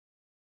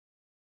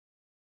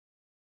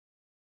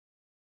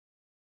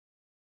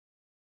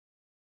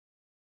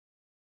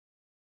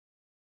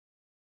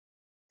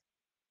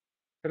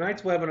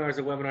Tonight's webinar is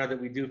a webinar that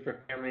we do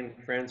for family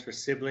and friends, for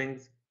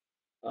siblings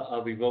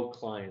of Evoke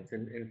clients.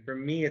 And for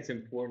me, it's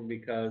important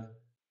because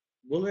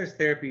wilderness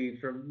therapy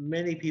for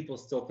many people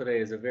still today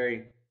is a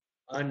very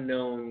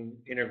unknown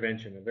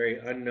intervention, a very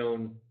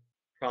unknown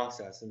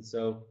process. And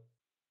so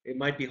it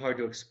might be hard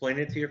to explain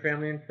it to your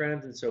family and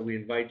friends. And so we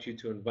invite you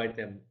to invite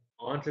them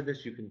onto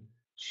this. You can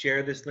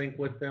share this link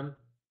with them.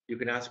 You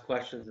can ask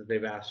questions that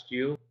they've asked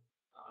you.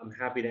 I'm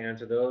happy to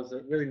answer those.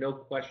 Really, no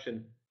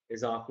question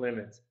is off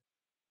limits.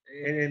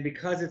 And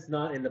because it's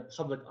not in the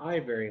public eye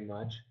very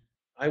much,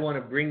 I want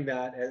to bring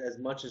that as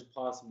much as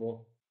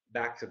possible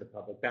back to the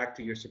public, back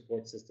to your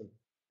support system,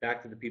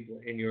 back to the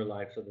people in your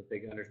life so that they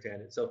can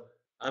understand it. So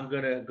I'm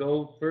going to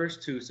go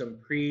first to some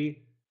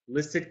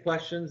pre-listed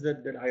questions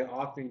that I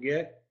often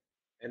get,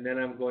 and then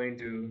I'm going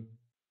to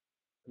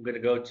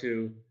go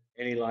to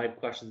any live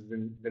questions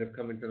that have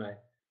come in tonight.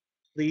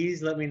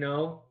 Please let me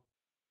know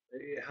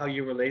how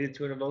you're related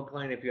to an Evoke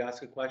client if you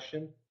ask a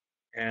question.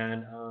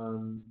 And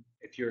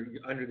if you're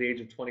under the age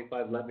of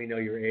 25, let me know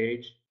your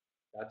age.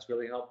 That's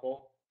really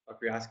helpful. Or if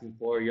you're asking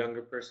for a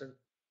younger person,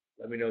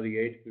 let me know the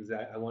age because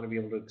I want to be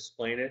able to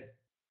explain it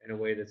in a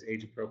way that's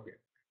age appropriate.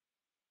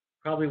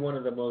 Probably one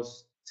of the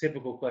most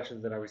typical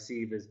questions that I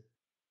receive is,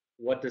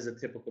 what does a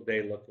typical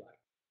day look like?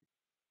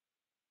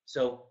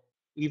 So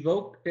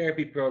Evoke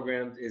Therapy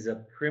Programs is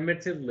a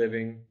primitive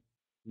living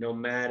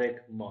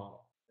nomadic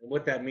model. And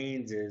what that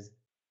means is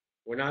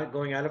we're not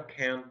going out of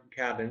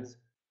cabins.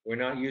 We're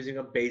not using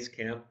a base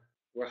camp.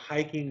 We're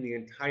hiking the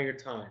entire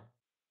time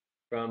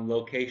from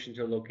location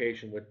to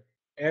location with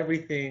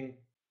everything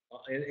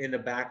in the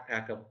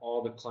backpack of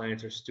all the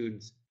clients or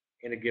students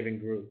in a given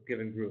group.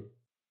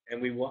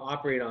 And we will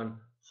operate on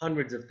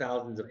hundreds of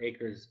thousands of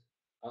acres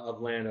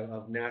of land,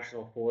 of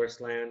national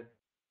forest land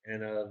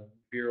and a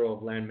Bureau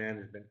of Land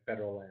Management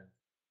federal land.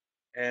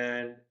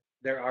 And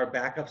there are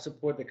backup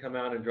support that come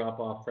out and drop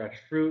off fresh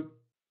fruit,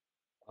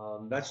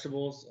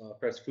 vegetables,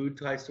 fresh food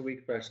twice a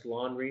week, fresh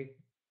laundry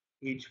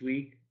each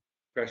week,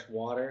 fresh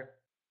water.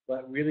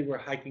 But really, we're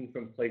hiking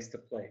from place to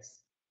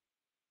place.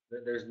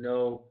 There's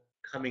no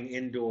coming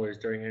indoors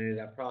during any of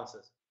that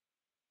process.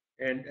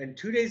 And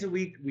 2 days a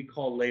week we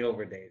call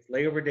layover days.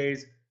 Layover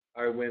days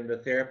are when the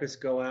therapists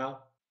go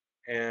out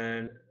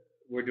and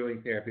we're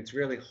doing therapy. It's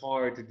really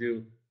hard to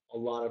do a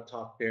lot of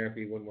talk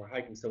therapy when we're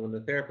hiking. So when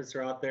the therapists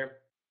are out there,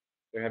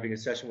 they're having a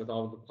session with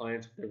all of the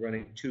clients. They're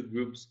running 2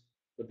 groups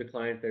with the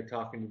client. They're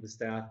talking to the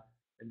staff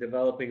and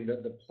developing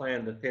the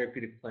plan, the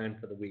therapeutic plan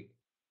for the week.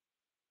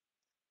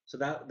 So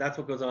that's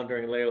what goes on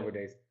during layover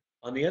days.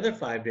 On the other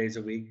 5 days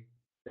a week,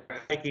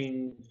 they're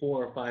hiking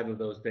 4 or 5 of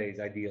those days,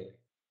 ideally,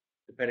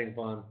 depending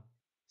upon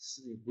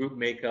group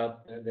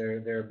makeup,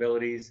 their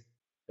abilities,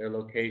 their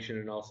location,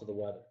 and also the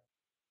weather.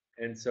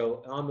 And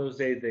so on those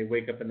days, they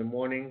wake up in the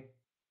morning,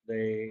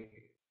 they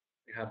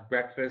have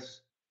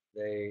breakfast,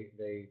 they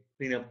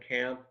clean up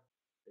camp,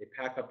 they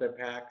pack up their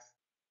packs,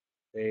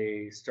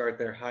 they start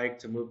their hike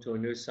to move to a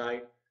new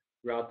site.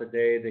 Throughout the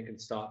day, they can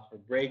stop for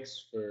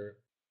breaks, for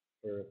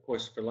of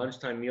course, for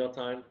lunchtime,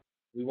 mealtime.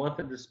 We want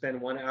them to spend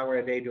 1 hour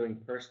a day doing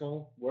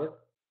personal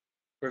work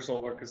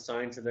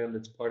assigned to them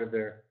that's part of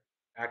their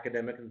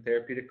academic and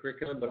therapeutic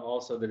curriculum, but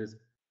also that is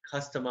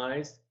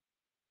customized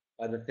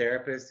by the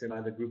therapists and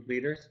by the group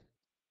leaders.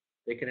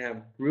 They can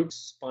have groups,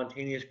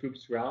 spontaneous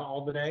groups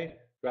throughout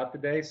the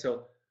day.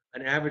 So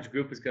an average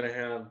group is going to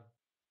have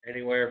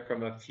anywhere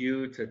from a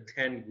few to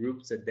 10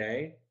 groups a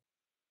day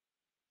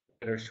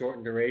that are short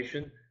in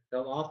duration.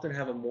 They'll often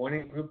have a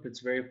morning group that's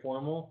very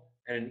formal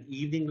and an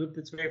evening group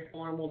that's very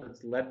formal,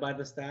 that's led by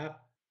the staff,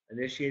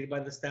 initiated by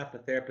the staff. The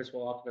therapist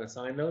will often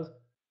assign those.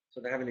 So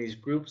they're having these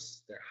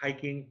groups, they're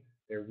hiking,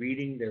 they're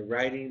reading, they're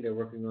writing, they're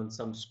working on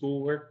some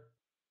schoolwork,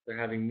 they're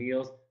having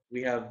meals.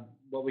 We have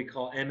what we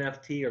call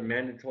MFT, or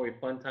mandatory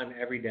fun time,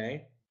 every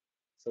day.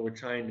 So we're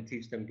trying to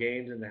teach them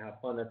games and to have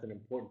fun. That's an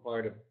important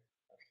part of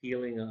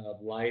healing,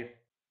 of life,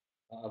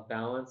 of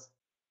balance.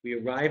 We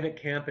arrive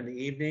at camp in the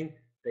evening.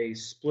 They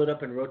split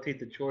up and rotate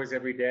the chores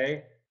every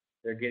day.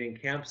 They're getting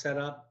camp set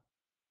up.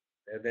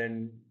 They're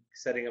then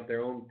setting up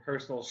their own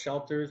personal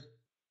shelters,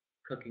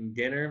 cooking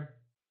dinner,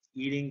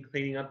 eating,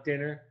 cleaning up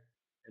dinner,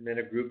 and then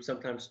a group,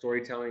 sometimes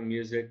storytelling,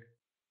 music,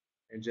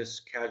 and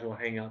just casual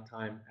hangout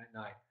time at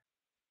night.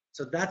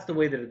 So that's the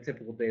way that a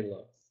typical day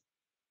looks.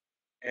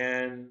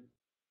 And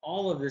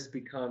all of this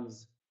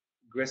becomes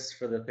grist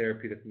for the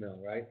therapeutic mill,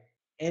 right?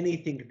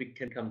 Anything can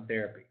become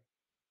therapy.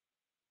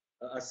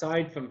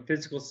 Aside from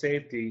physical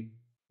safety,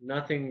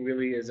 nothing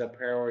really is a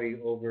priority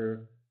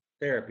over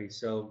therapy.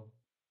 So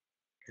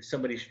if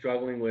somebody's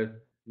struggling with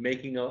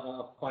making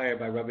a fire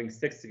by rubbing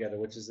sticks together,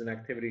 which is an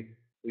activity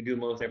we do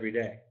most every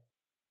day,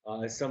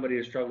 if somebody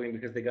is struggling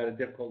because they got a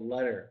difficult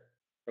letter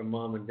from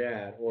mom and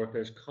dad, or if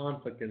there's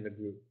conflict in the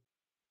group,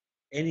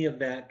 any of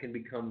that can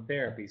become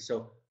therapy.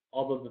 So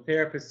although the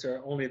therapists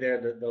are only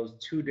there those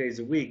 2 days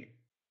a week,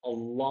 a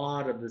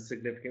lot of the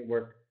significant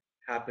work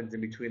happens in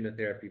between the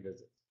therapy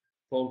visits.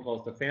 Phone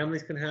calls to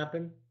families can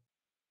happen.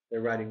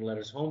 They're writing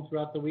letters home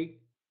throughout the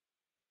week.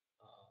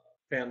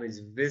 Families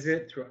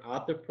visit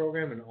throughout the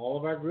program in all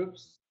of our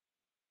groups.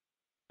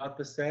 about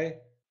to say,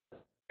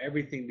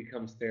 everything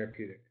becomes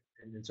therapeutic.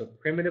 And so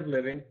primitive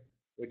living,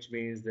 which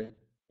means that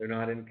they're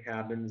not in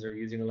cabins or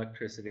using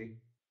electricity,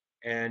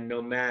 and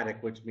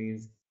nomadic, which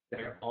means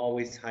they're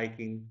always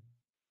hiking,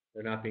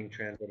 they're not being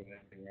transported or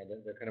anything, right?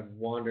 They're kind of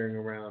wandering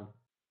around,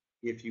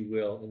 if you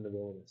will, in the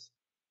wilderness.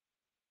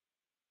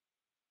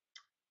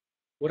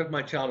 What if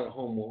my child at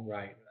home won't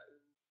write?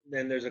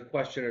 Then there's a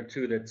question or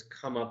two that's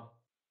come up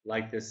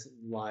like this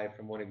live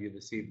from one of you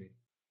this evening.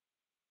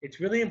 It's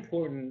really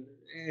important,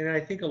 and I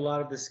think a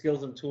lot of the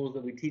skills and tools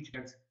that we teach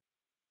parents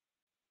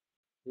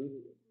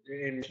in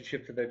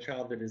relationship to their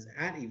child that is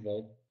at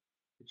Evoke,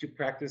 that you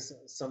practice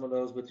some of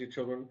those with your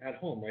children at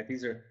home, right?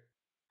 These are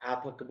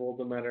applicable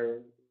no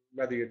matter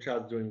whether your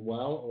child's doing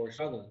well or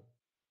struggling.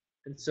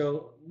 And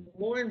so,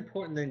 more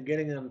important than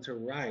getting them to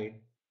write,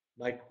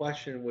 my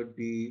question would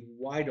be,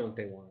 why don't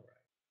they want to write?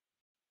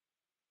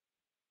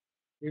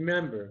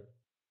 Remember,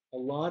 a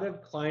lot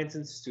of clients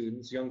and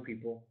students, young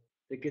people,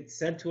 that get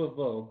sent to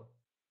Evoke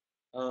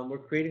were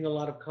creating a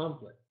lot of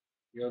conflict.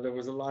 There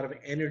was a lot of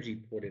energy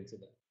poured into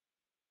them.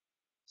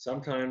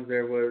 Sometimes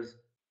there was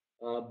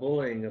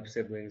bullying of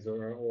siblings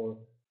or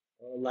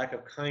a lack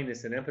of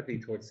kindness and empathy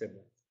towards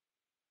siblings.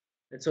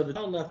 And so the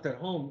child left at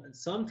home, and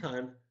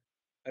sometimes,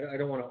 I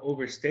don't want to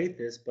overstate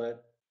this,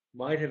 but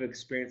might have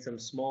experienced some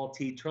small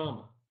t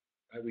trauma.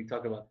 Right? We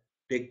talk about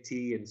big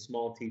T and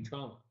small t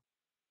trauma.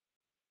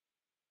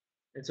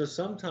 And so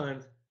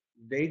sometimes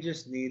they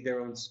just need their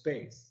own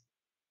space,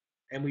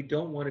 and we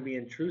don't want to be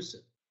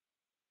intrusive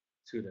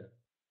to them.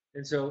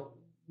 And so,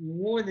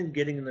 more than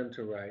getting them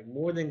to write,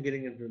 more than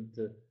getting them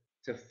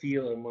to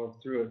feel or move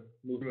through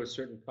a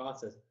certain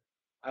process,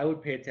 I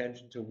would pay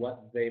attention to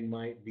what they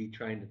might be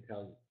trying to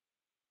tell you,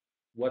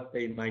 what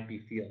they might be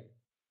feeling.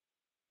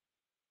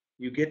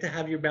 You get to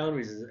have your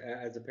boundaries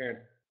as a parent,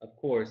 of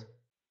course,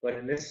 but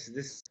in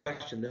this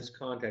question, this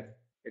context,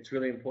 it's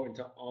really important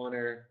to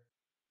honor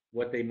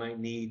what they might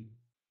need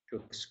to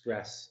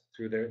express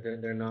through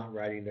they're not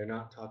writing, they're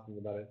not talking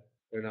about it,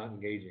 they're not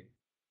engaging.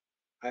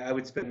 I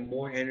would spend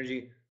more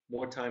energy,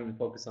 more time and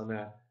focus on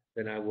that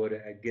than I would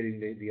at getting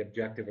the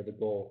objective or the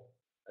goal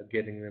of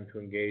getting them to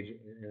engage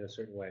in a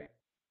certain way.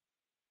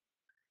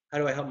 How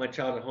do I help my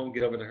child at home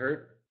get over the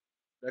hurt?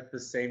 That's the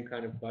same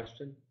kind of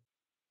question.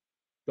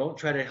 Don't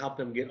try to help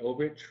them get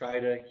over it. Try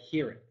to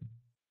hear it,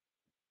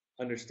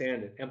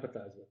 understand it,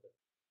 empathize with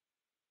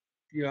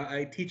it.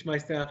 I teach my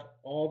staff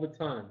all the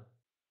time.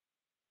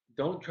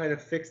 Don't try to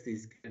fix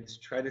these kids.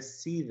 Try to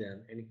see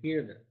them and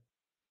hear them,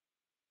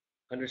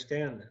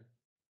 understand them,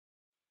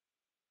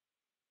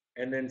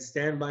 and then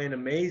stand by in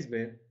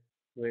amazement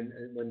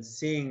when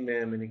seeing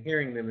them and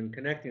hearing them and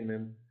connecting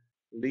them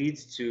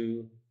leads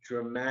to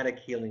dramatic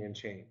healing and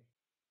change.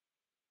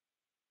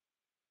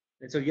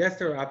 And so, yes,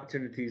 there are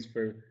opportunities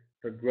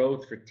for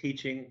growth, for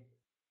teaching,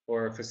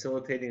 or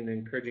facilitating and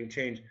encouraging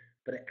change,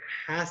 but it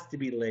has to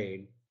be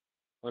laid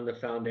on the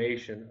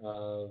foundation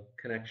of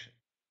connection,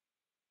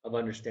 of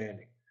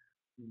understanding.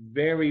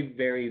 Very,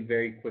 very,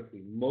 very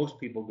quickly, most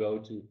people go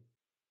to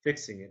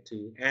fixing it,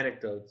 to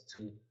anecdotes,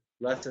 to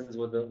lessons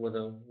with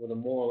a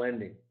moral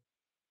ending.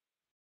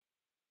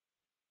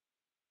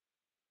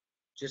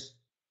 Just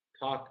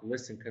talk,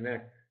 listen,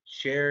 connect,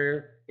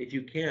 share if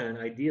you can.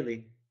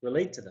 Ideally,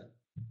 relate to them.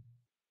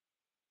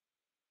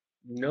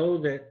 Know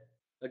that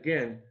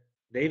again,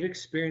 they've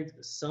experienced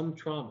some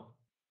trauma.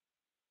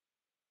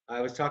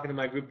 I was talking to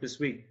my group this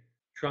week.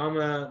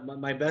 Trauma,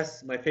 my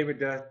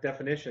favorite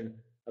definition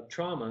of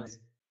trauma is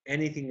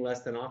anything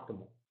less than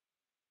optimal.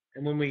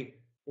 And when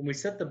we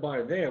set the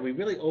bar there, we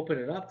really open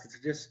it up to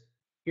just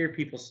hear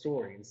people's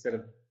story instead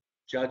of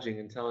judging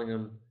and telling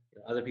them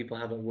other people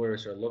have it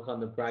worse, or look on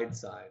the bright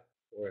side,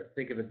 or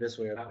think of it this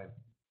way or that way.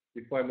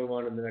 Before I move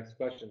on to the next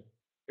question,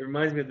 it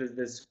reminds me of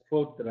this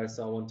quote that I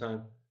saw one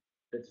time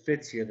that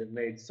fits here, that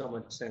made so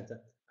much sense.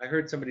 I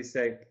heard somebody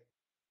say,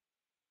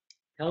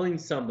 telling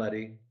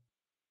somebody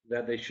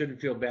that they shouldn't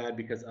feel bad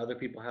because other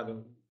people have it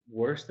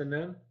worse than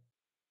them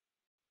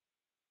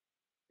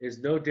is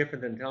no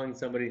different than telling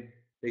somebody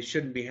they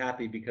shouldn't be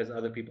happy because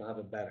other people have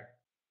it better.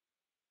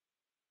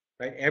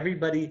 Right?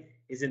 Everybody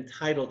is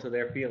entitled to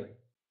their feeling.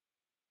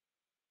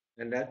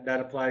 And that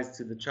applies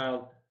to the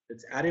child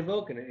that's at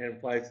Evoke, and it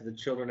applies to the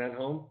children at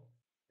home,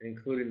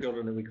 including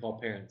children that we call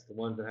parents, the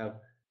ones that have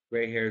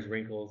gray hairs,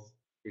 wrinkles,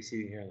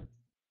 receding hairlines.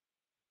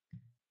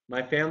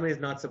 My family is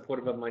not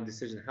supportive of my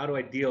decision. How do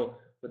I deal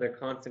with their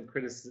constant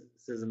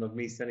criticism of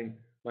me sending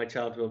my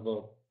child to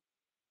Evoke?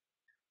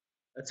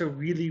 That's a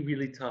really,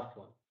 really tough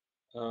one.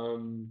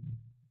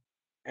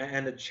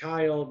 And the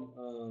child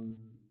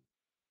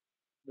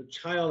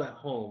at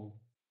home,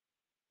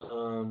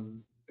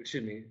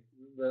 excuse me,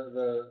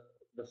 the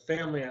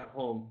family at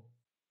home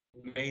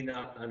may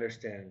not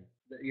understand.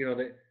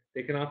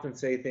 They can often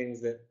say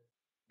things that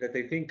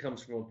they think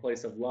comes from a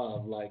place of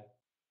love, like,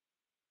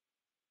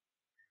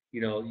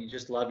 you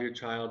just love your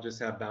child, just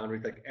have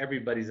boundaries, like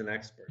everybody's an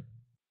expert.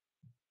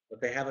 But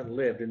they haven't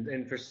lived.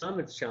 And for some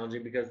it's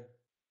challenging because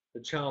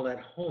the child at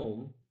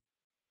home,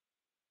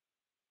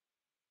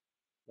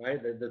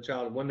 right, the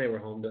child when they were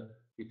home,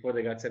 before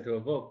they got sent to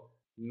Evoke,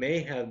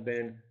 may have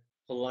been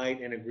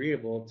polite and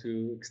agreeable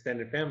to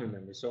extended family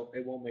members, so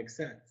it won't make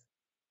sense.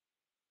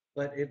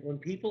 But when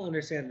people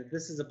understand that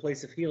this is a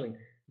place of healing,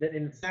 that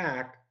in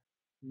fact,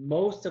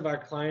 most of our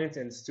clients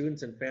and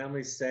students and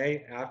families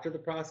say after the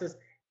process,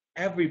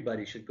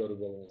 everybody should go to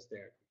wilderness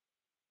therapy.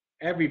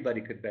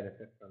 Everybody could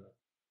benefit from it.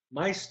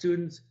 My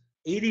students,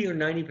 80 or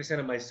 90%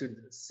 of my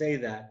students say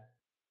that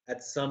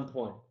at some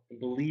point and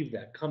believe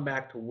that, come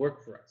back to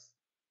work for us,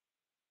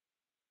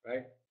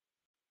 right?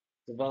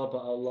 Develop a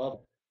love.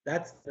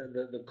 That's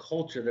the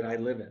culture that I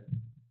live in.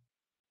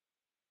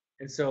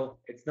 And so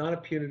it's not a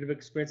punitive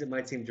experience. It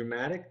might seem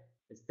dramatic.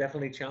 It's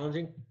definitely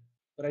challenging.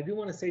 But I do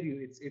want to say to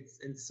you, it's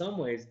in some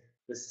ways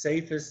the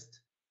safest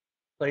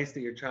place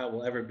that your child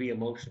will ever be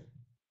emotionally.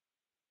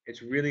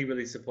 It's really,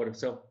 really supportive.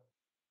 So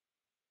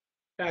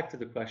back to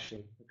the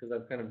question, because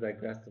I've kind of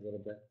digressed a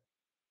little bit.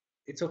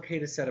 It's okay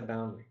to set a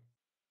boundary.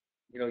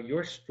 You know,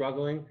 you're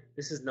struggling.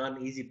 This is not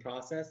an easy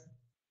process.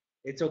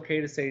 It's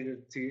okay to say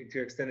to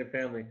your extended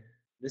family,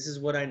 this is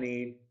what I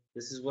need.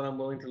 This is what I'm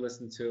willing to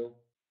listen to.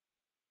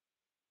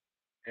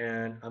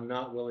 And I'm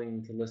not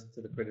willing to listen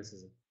to the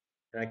criticism.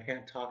 And I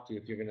can't talk to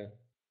you if you're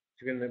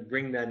gonna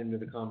bring that into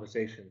the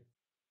conversation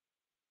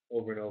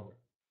over and over.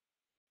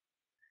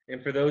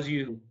 And for those of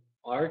you who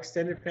are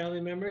extended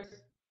family members,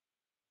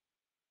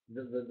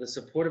 the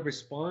supportive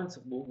response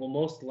will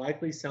most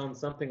likely sound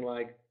something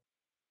like,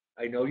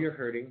 I know you're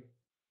hurting.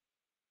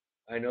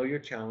 I know you're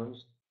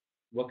challenged.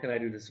 What can I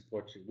do to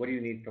support you? What do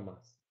you need from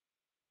us?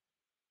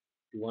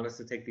 Do you want us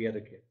to take the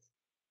other kids?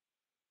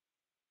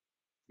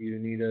 Do you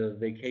need a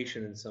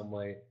vacation in some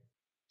way?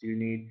 Do you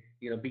need,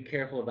 be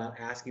careful about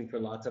asking for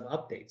lots of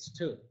updates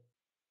too,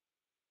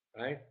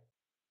 right?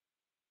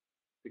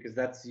 Because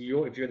that's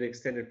if you're the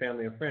extended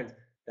family or friends,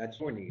 that's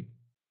your need.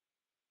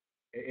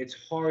 It's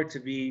hard to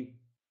be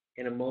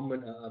in a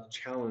moment of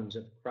challenge,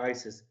 of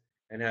crisis,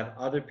 and have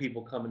other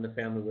people come in the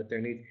family with their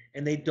needs,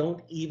 and they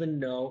don't even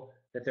know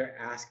that they're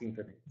asking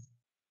for things.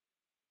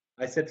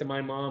 I said to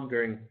my mom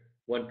during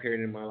one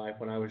period in my life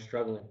when I was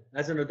struggling,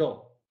 as an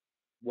adult,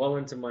 well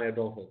into my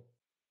adulthood,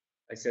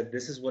 I said,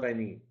 this is what I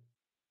need.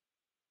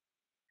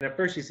 And at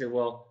first she said,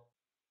 well,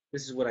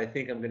 this is what I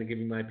think. I'm going to give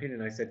you my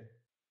opinion. I said,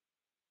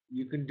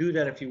 you can do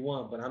that if you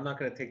want, but I'm not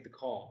going to take the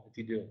call if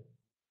you do.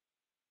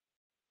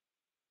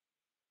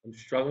 I'm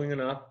struggling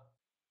enough.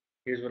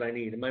 Here's what I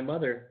need. And my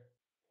mother,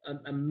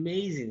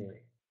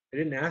 amazingly, I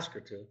didn't ask her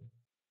to.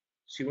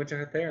 She went to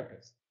her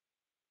therapist.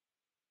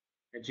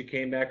 And she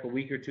came back a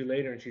week or two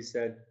later and she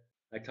said,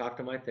 I talked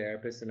to my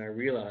therapist and I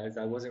realized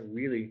I wasn't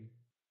really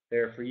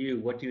there for you.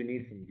 What do you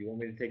need from me? Do you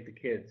want me to take the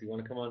kids? Do you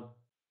want to come on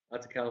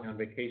out to California on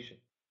vacation?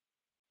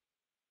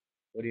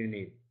 What do you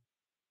need?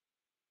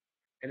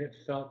 And it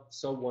felt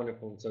so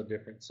wonderful and so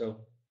different. So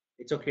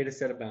it's okay to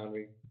set a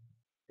boundary.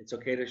 It's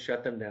okay to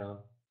shut them down.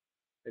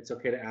 It's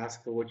okay to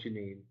ask for what you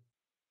need.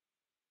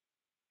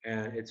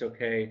 And it's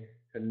okay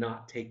to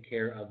not take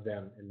care of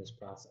them in this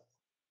process.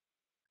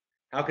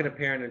 How can a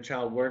parent and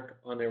child work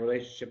on their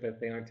relationship if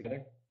they aren't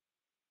together?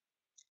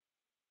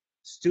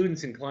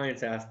 Students and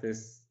clients ask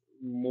this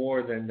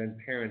more than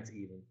parents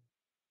even.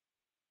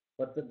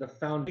 But the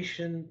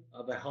foundation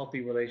of a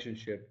healthy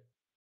relationship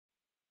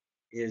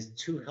is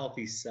two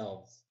healthy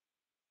selves,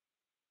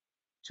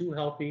 two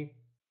healthy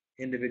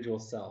individual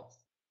selves.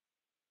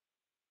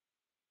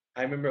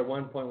 I remember at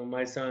one point when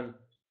my son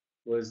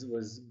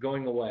was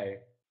going away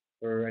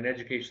for an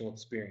educational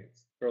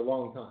experience for a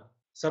long time,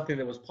 something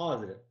that was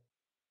positive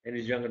in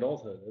his young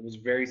adulthood. It was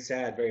very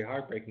sad, very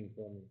heartbreaking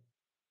for me.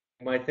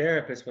 My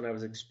therapist, when I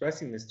was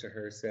expressing this to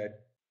her, said,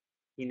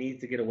 he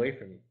needs to get away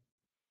from you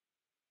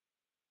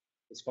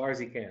as far as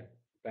he can, in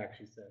fact,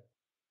 she said.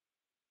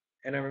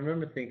 And I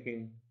remember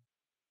thinking,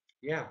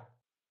 yeah,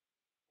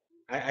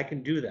 I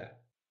can do that.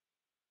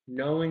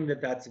 Knowing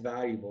that that's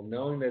valuable,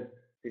 knowing that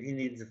he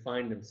needs to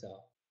find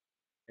himself,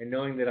 and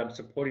knowing that I'm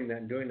supporting that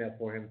and doing that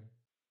for him,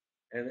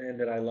 and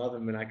that I love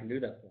him and I can do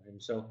that for him.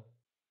 So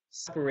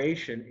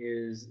separation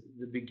is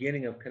the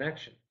beginning of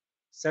connection.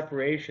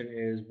 Separation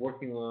is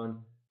working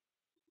on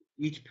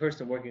each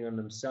person working on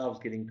themselves,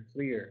 getting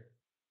clear.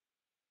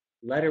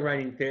 Letter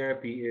writing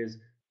therapy is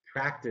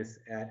practice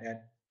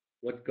at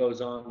what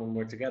goes on when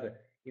we're together.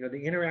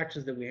 The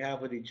interactions that we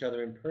have with each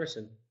other in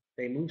person,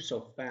 they move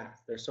so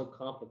fast. They're so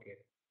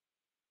complicated.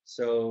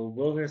 So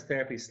wilderness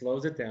therapy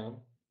slows it down,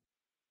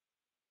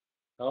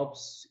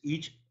 helps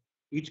each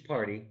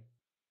party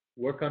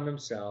work on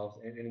themselves,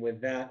 and with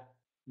that,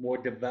 more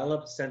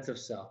developed sense of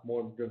self,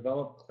 more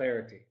developed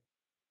clarity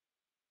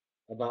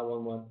about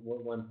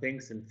what one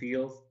thinks and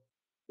feels,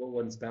 what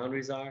one's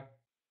boundaries are,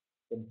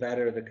 the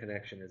better the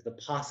connection is, the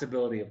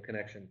possibility of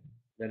connection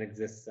that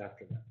exists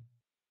after that.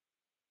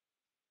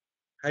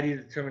 How do you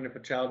determine if a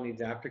child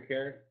needs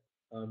aftercare?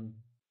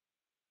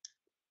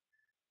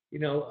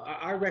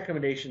 Our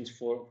recommendations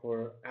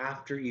for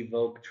after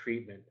evoke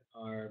treatment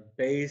are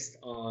based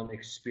on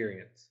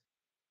experience.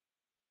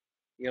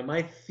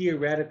 My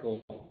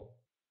theoretical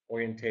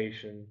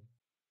orientation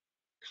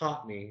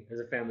taught me as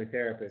a family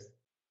therapist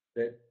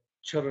that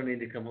children need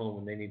to come home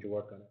and they need to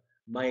work on it.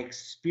 my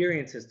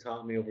experience has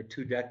taught me over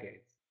 2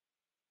 decades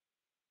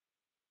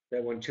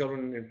that when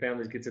children and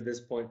families get to this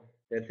point,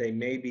 that they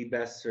may be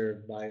best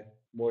served by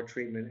more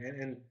treatment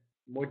and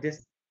more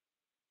distance.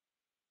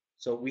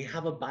 So we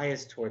have a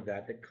bias toward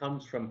that that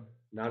comes from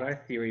not our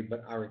theory,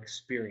 but our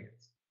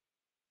experience.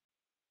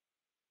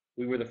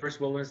 We were the first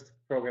wilderness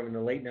program in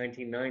the late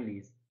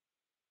 1990s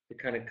to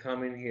kind of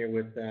come in here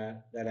with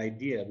that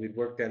idea. We'd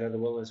worked at other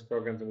wilderness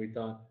programs and we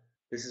thought,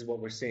 this is what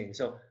we're seeing.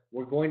 So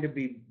we're going to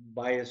be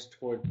biased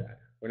toward that.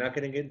 We're not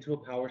going to get into a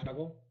power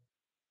struggle.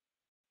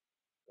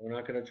 We're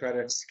not going to try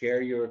to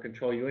scare you or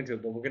control you into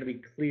it, but we're going to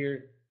be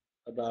clear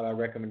about our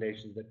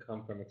recommendations that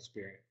come from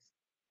experience.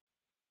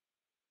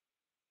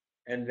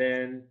 And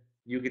then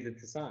you get to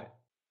decide.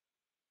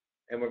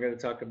 And we're going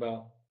to talk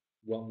about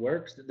what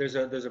works. There's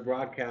a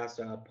broadcast,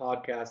 a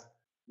podcast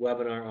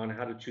webinar on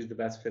how to choose the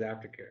best fit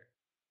aftercare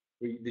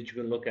that you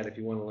can look at if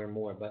you want to learn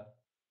more. But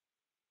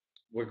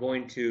we're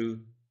going to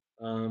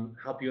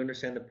help you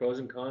understand the pros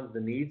and cons,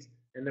 the needs,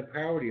 and the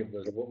priority of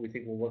those, of what we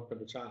think will work for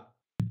the child.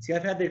 See,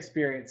 I've had the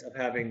experience of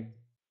having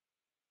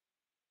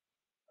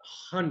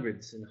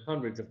hundreds and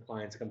hundreds of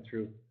clients come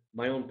through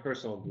my own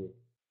personal group,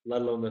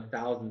 let alone the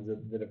thousands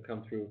that have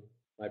come through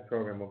my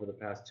program over the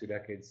past 2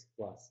 decades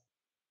plus.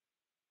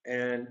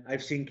 And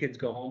I've seen kids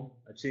go home.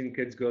 I've seen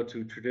kids go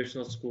to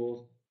traditional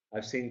schools.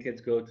 I've seen kids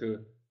go to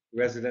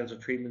residential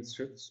treatment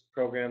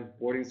programs,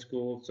 boarding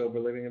schools, sober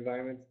living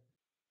environments.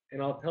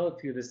 And I'll tell it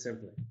to you this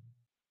simply.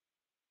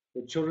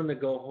 The children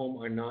that go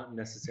home are not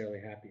necessarily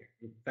happier.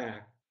 In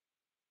fact,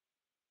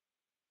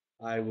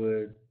 I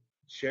would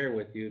share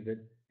with you that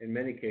in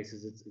many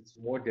cases it's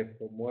more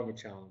difficult, more of a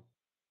challenge.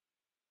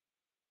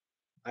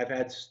 I've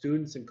had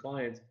students and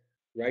clients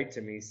write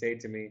to me, say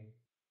to me,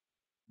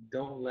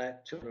 don't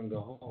let children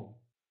go home.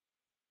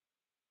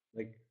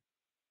 Like,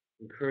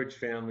 encourage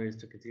families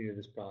to continue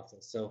this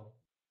process. So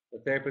the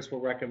therapist will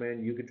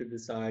recommend, you get to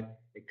decide.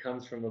 It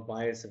comes from a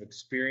bias of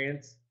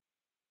experience.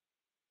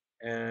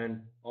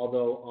 And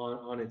although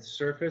on its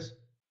surface,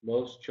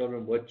 most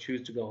children would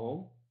choose to go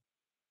home,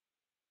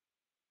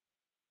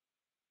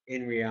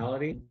 in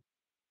reality,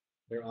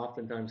 they're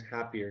oftentimes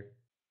happier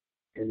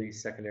in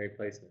these secondary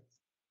placements.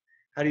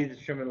 How do you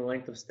determine the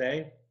length of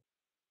stay?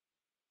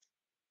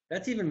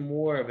 That's even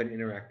more of an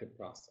interactive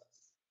process.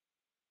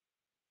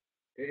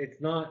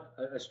 It's not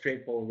a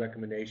straightforward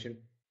recommendation,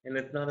 and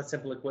it's not a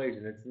simple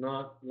equation. It's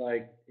not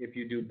like if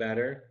you do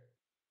better,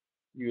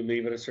 you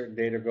leave at a certain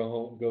date or go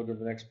home, go to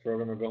the next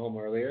program or go home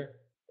earlier,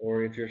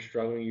 or if you're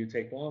struggling, you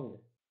take longer.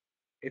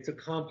 It's a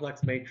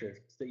complex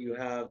matrix that you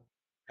have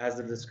as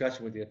a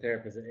discussion with your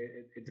therapist.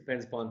 It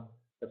depends upon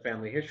the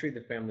family history,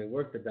 the family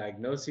work, the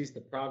diagnoses,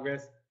 the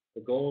progress,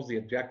 the goals, the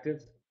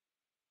objectives.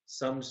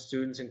 Some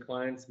students and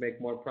clients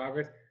make more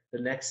progress.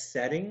 The next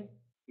setting,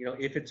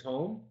 if it's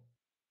home,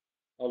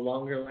 a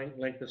longer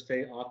length of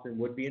stay often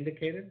would be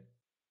indicated.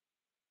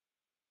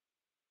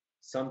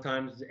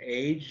 Sometimes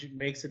age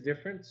makes a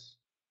difference.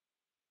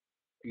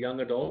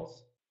 Young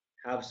adults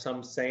have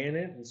some say in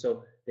it, and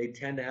so they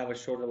tend to have a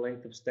shorter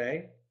length of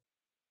stay.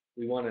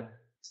 We want to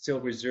still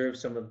reserve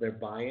some of their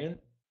buy-in.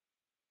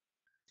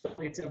 So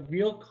it's a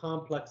real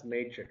complex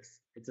matrix.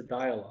 It's a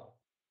dialogue.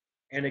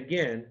 And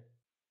again,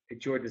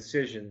 it's your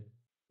decision.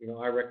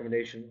 Our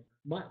recommendation.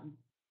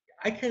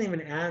 I can't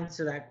even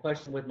answer that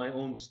question with my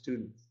own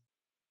students.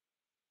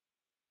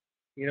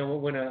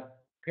 When a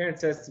parent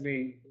says to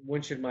me,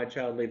 when should my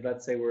child leave?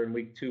 Let's say we're in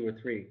week 2 or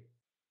 3.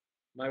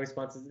 My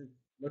response is,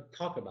 let's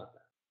talk about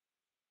that.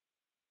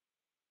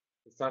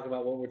 Let's talk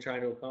about what we're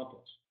trying to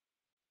accomplish.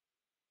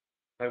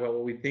 Talk about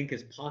what we think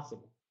is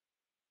possible.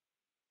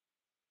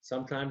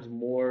 Sometimes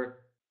more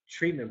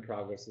treatment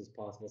progress is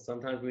possible.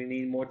 Sometimes we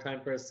need more time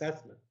for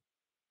assessment.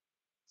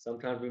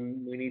 Sometimes we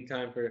need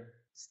time for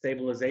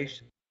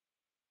stabilization.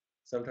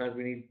 Sometimes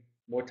we need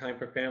more time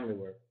for family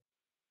work.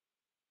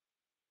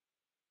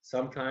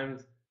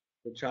 Sometimes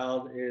the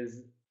child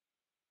is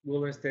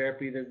wilderness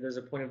therapy, there's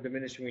a point of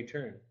diminishing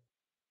return.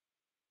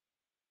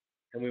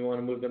 And we want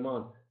to move them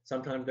on.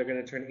 Sometimes they're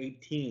going to turn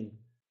 18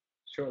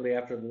 shortly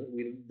after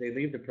they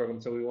leave the program,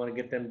 so we want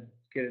to get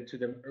it to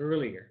them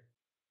earlier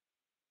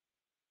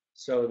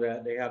so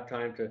that they have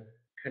time to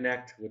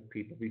connect with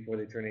people before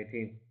they turn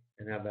 18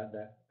 and have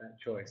that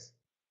choice.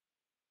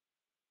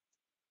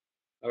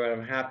 All right,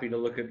 I'm happy to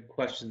look at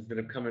questions that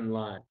have come in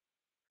live.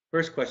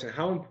 First question,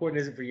 how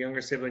important is it for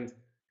younger siblings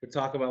to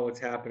talk about what's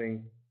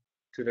happening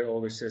to their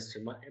older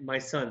sister? My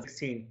son,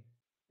 16,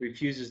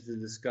 refuses to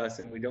discuss,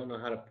 and we don't know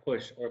how to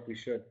push or if we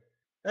should.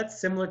 That's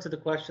similar to the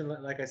question,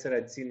 like I said,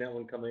 I'd seen that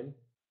one come in.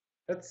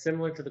 That's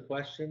similar to the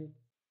question.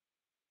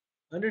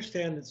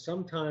 Understand that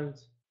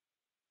sometimes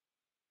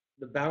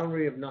the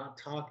boundary of not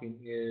talking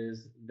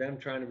is them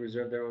trying to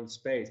reserve their own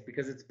space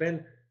because it's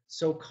been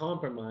so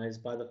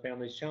compromised by the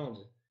family's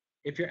challenges.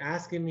 If you're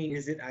asking me,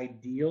 is it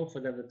ideal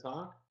for them to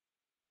talk?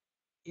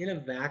 In a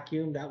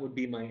vacuum, that would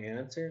be my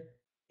answer.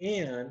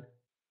 And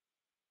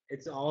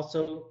it's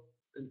also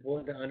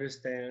important to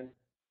understand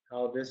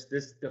how this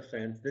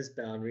defense, this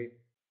boundary,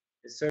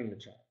 is serving the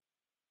child.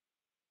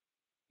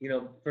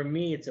 For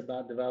me, it's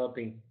about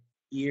developing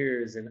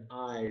ears and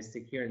eyes to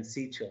hear and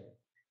see children,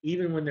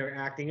 even when they're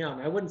acting out.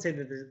 And I wouldn't say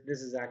that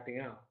this is acting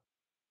out.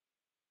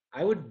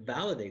 I would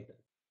validate them.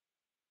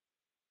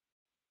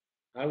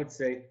 I would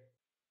say,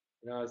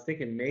 I was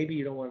thinking maybe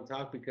you don't want to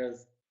talk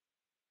because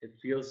it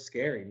feels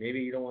scary. Maybe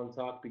you don't want to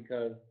talk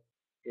because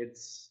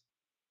it's,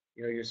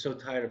 you're so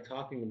tired of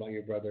talking about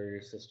your brother or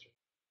your sister.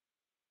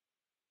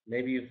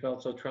 Maybe you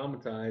felt so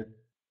traumatized,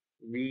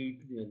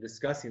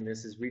 discussing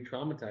this is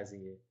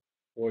re-traumatizing you,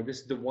 or this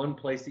is the one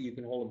place that you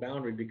can hold a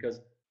boundary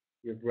because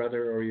your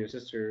brother or your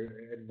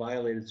sister had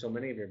violated so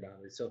many of your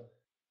boundaries. So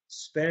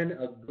spend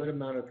a good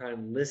amount of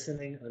time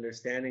listening,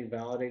 understanding,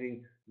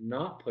 validating,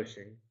 not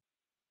pushing,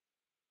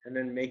 and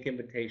then make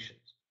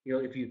invitations.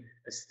 If you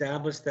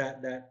establish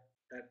that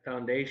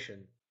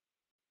foundation,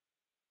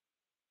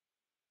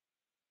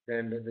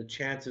 then the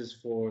chances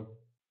for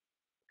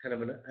kind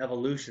of an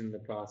evolution in the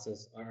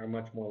process are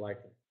much more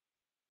likely.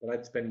 But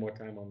I'd spend more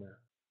time on that.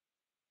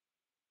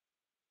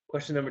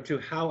 Question number 2,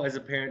 how as a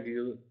parent do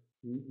you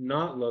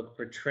not look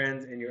for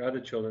trends in your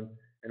other children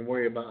and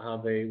worry about how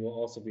they will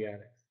also be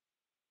addicts?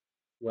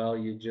 Well,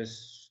 you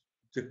just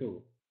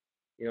do.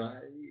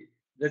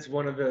 That's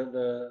one of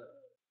the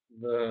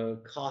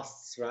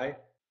costs, right,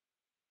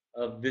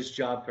 of this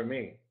job for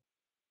me.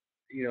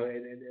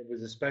 It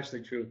was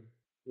especially true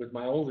with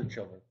my older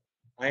children.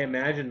 I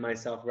imagined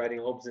myself writing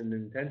hopes and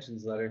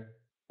intentions letter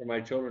for my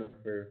children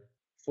for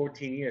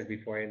 14 years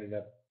before I ended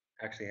up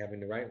actually having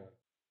to write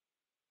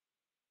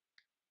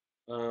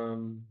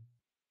one.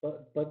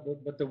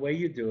 But the way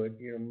you do it,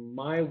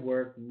 my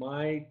work,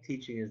 my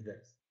teaching is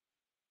this.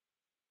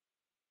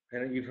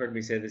 And you've heard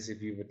me say this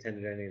if you've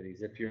attended any of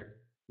these. If you're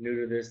new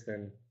to this,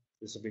 then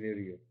this will be new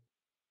to you.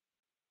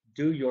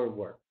 Do your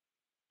work.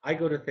 I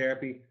go to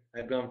therapy.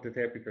 I've gone to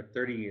therapy for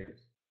 30 years.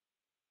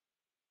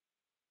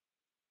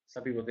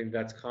 Some people think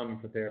that's common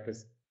for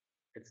therapists.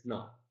 It's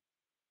not.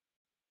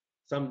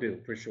 Some do,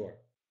 for sure.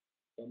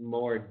 But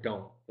more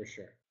don't, for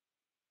sure.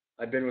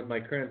 I've been with my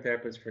current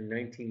therapist for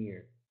 19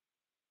 years.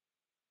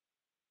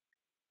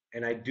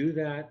 And I do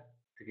that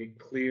to get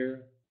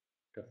clear,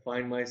 to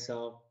find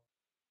myself,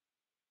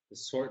 to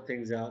sort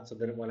things out so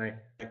that when I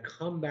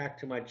come back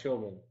to my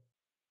children,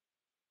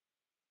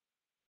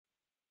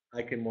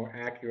 I can more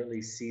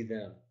accurately see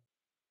them.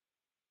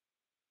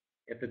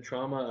 If the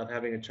trauma of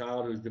having a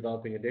child who's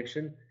developing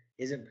addiction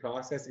isn't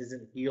processed,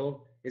 isn't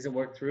healed, isn't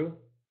worked through,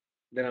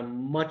 then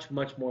I'm much,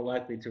 much more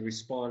likely to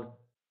respond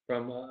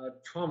from a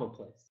trauma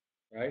place,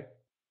 right?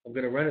 I'm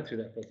going to run it through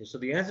that filter. So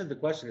the answer to the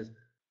question is,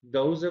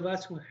 those of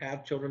us who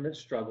have children that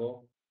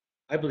struggle,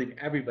 I believe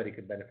everybody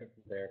could benefit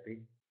from therapy,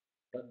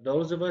 but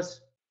those of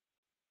us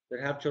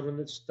that have children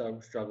that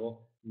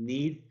struggle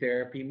need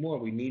therapy more.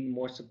 We need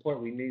more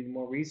support. We need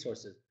more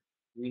resources.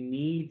 We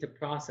need to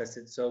process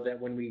it so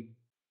that when we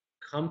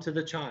come to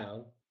the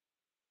child,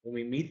 when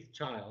we meet the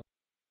child,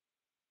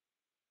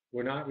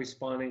 we're not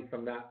responding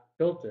from that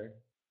filter,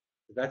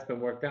 that's been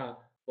worked out,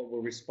 but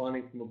we're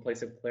responding from a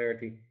place of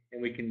clarity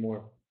and we can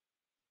more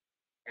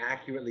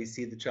accurately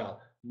see the child.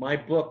 My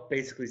book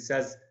basically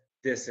says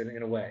this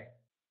in a way.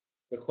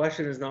 The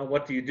question is not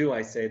what do you do,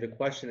 I say. The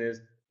question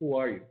is, who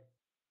are you?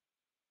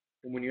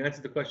 And when you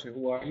answer the question,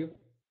 who are you?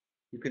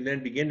 You can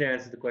then begin to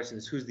answer the question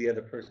is, who's the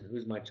other person?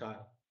 Who's my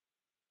child?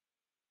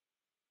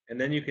 And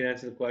then you can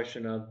answer the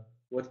question of,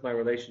 what's my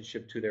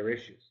relationship to their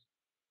issues?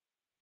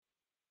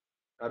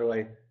 How do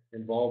I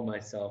involve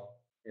myself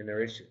in their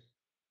issues?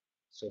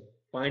 So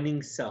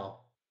finding self,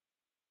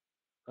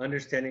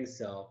 understanding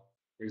self,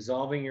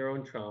 resolving your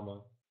own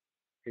trauma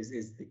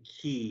is the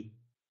key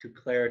to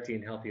clarity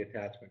and healthy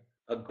attachment.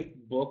 A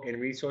good book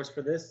and resource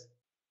for this,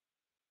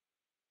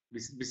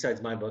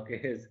 besides my book,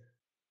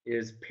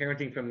 is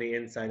Parenting from the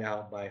Inside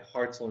Out by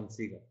Hartzell and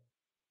Siegel.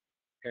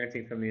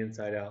 Parenting from the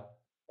Inside Out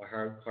by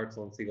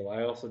Hartzell and Siegel.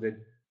 I also did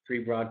 3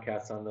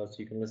 broadcasts on those, so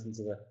you can listen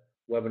to the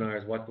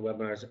webinars, watch the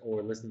webinars,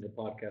 or listen to the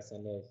podcasts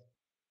on those.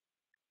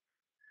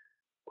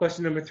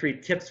 Question number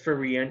 3, tips for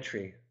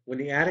reentry. When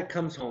the addict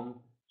comes home,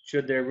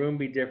 should their room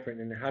be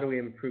different, and how do we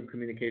improve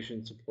communication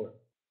and support?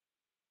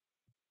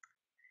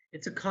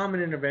 It's a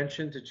common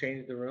intervention to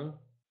change the room.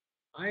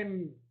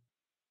 I'm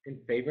in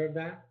favor of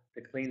that,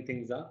 to clean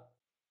things up.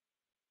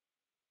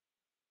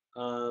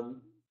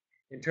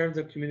 In terms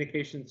of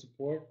communication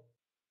support,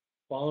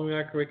 following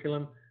our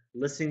curriculum,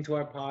 listening to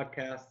our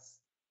podcasts,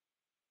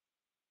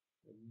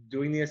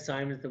 doing the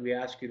assignments that we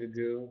ask you to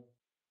do,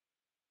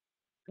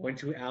 going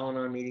to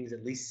Al-Anon meetings,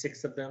 at least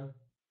 6 of them.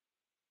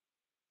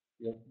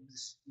 You'll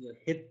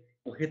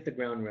hit the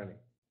ground running.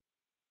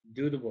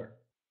 Do the work.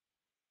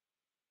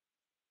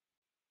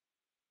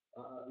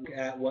 Look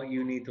at what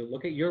you need to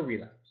look at your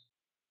relapse.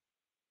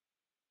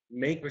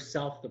 Make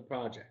yourself the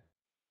project.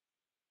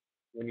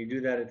 When you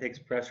do that, it takes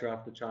pressure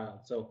off the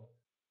child. So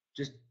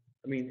just,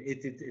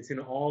 it's in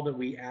all that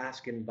we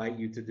ask and invite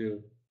you to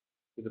do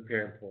with the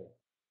parent portal.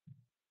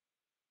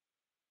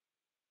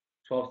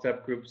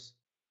 12-step groups,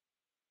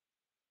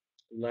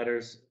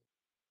 letters,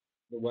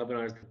 the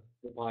webinars,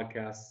 the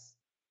podcasts,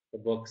 the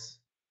books,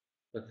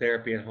 the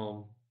therapy at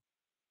home.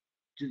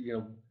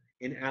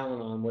 In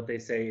Al-Anon, what they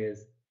say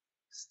is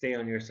stay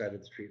on your side of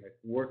the street, like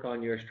work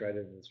on your side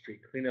of the street,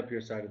 clean up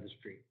your side of the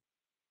street.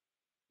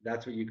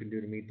 That's what you can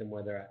do to meet them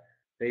where they're at.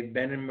 They've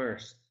been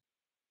immersed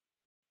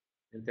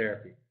in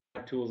therapy,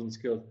 have tools and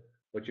skills,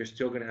 but you're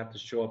still going to have to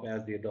show up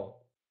as the adult.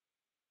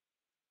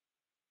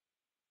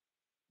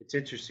 It's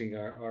interesting.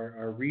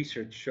 Our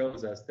research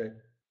shows us that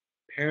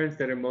parents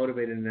that are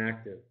motivated and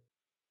active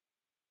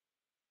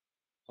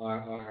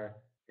are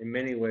in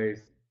many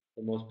ways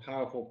the most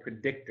powerful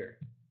predictor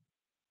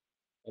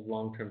of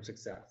long-term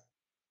success.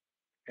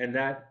 And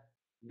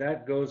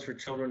that goes for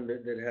children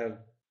that have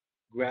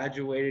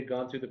graduated,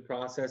 gone through the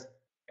process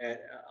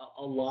at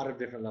a lot of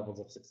different levels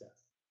of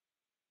success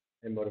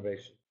and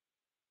motivation.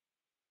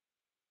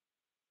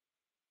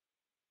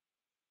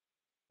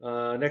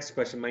 Next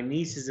question. My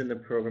niece is in the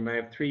program. I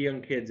have 3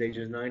 young kids,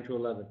 ages 9 to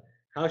 11.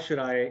 How should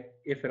I,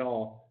 if at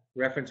all,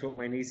 reference what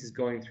my niece is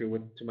going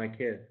through to my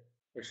kid?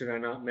 Or should I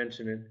not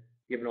mention it,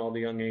 given all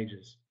the young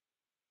ages?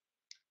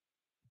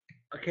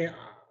 Okay,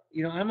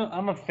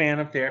 I'm a fan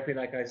of therapy,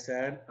 like I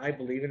said. I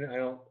believe in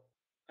it.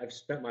 I've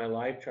spent my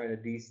life trying to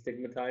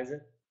destigmatize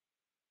it.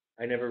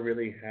 I never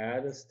really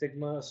had a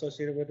stigma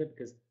associated with it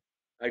because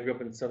I grew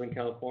up in Southern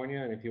California,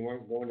 and if you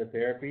weren't going to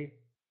therapy,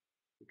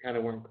 you kind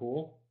of weren't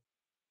cool.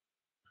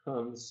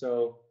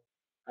 So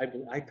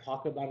I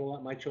talk about it a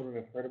lot. My children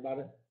have heard about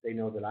it. They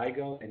know that I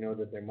go. They know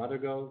that their mother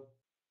goes.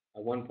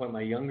 At one point,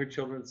 my younger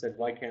children said,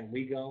 "Why can't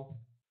we go?"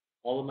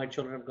 All of my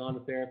children have gone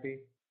to therapy.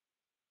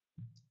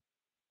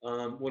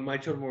 When my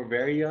children were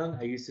very young,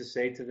 I used to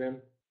say to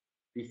them,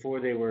 before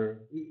they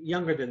were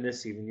younger than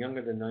this, even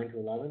younger than 9 to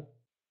 11,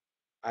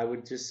 I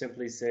would just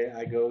simply say,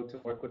 I go to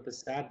work with the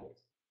sad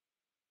boys,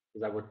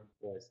 because I work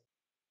with boys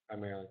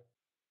primarily.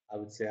 I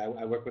would say,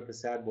 I work with the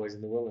sad boys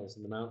in the wilderness,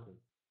 in the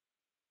mountains,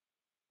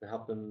 to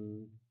help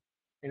them,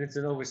 and it's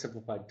an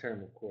oversimplified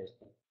term, of course,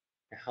 but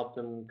to help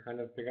them kind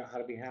of figure out how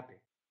to be happy.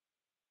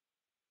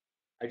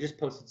 I just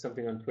posted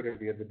something on Twitter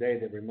the other day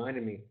that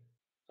reminded me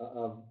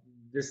of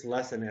this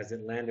lesson as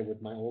it landed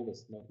with my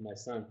oldest, my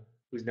son,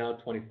 who's now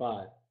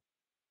 25.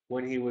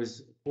 When he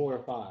was 4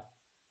 or 5,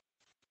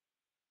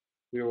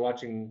 we were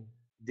watching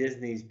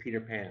Disney's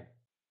Peter Pan.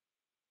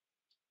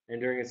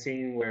 And during a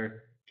scene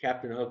where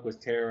Captain Hook was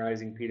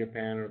terrorizing Peter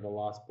Pan or the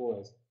Lost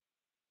Boys,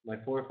 my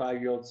 4 or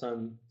 5-year-old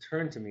son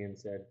turned to me and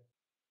said,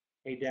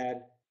 "Hey,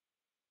 Dad,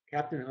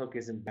 Captain Hook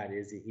isn't bad,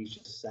 is he? He's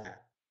just sad."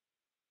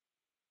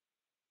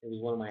 It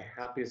was one of my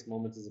happiest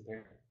moments as a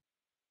parent.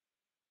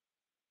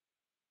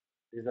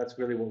 Because that's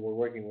really what we're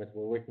working with.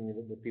 We're working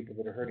with people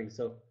that are hurting.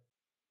 So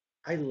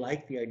I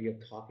like the idea of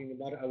talking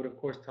about it. I would, of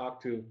course,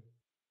 talk to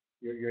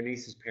your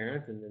niece's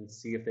parent and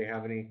see if they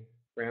have any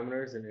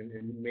parameters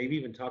and maybe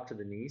even talk to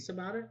the niece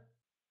about it.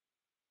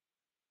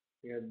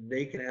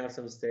 They can have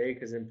some say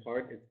because in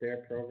part it's their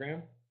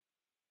program.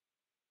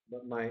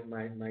 But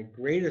my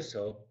greatest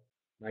hope,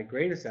 my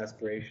greatest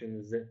aspiration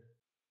is that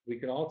we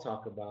could all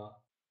talk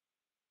about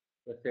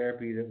the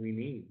therapy that we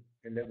need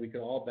and that we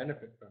could all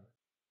benefit from it.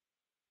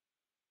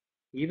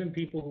 Even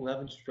people who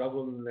haven't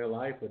struggled in their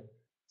life with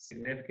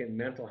significant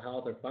mental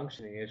health or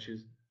functioning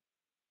issues,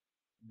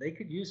 they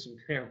could use some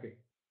therapy.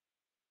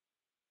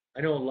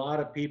 I know a lot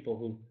of people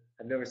who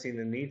have never seen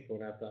the need for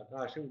it. I thought,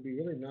 gosh, it would be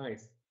really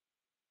nice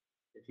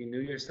if you knew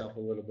yourself a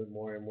little bit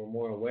more and were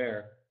more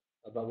aware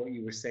about what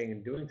you were saying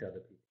and doing to other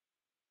people.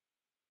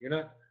 You're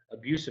not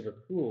abusive or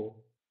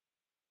cruel,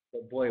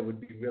 but boy, it would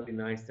be really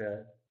nice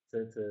for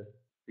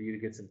you to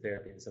get some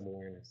therapy and some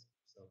awareness.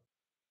 So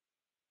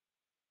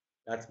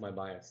that's my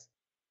bias.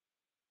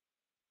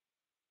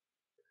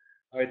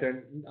 All right,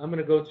 then I'm going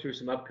to go through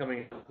some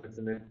upcoming announcements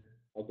and then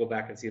I'll go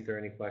back and see if there are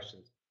any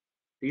questions.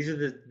 These are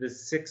the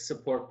 6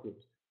 support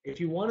groups. If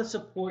you want to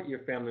support your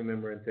family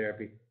member in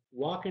therapy,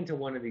 walk into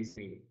one of these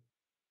meetings.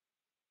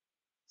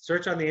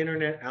 Search on the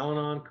internet,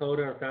 Al-Anon,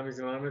 CODA, or Families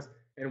Anonymous,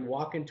 and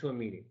walk into a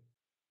meeting.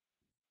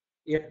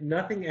 If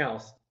nothing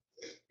else,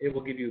 it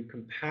will give you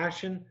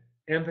compassion,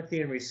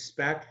 empathy, and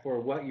respect for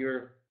what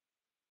your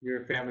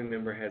family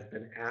member has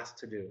been asked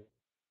to do.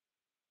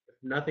 If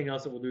nothing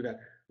else, it will do that.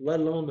 Let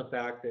alone the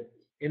fact that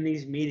in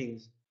these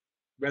meetings,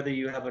 whether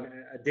you have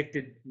an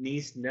addicted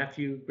niece,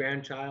 nephew,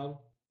 grandchild,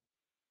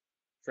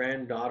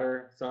 friend,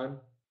 daughter, son,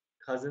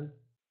 cousin,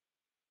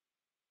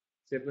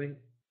 sibling,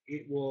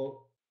 it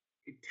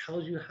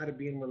tells you how to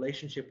be in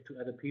relationship to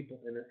other people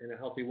in a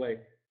healthy way,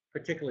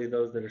 particularly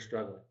those that are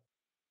struggling.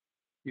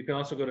 You can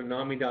also go to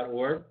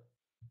NAMI.org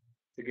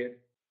to get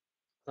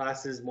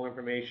classes, more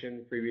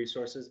information, free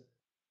resources.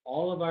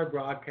 All of our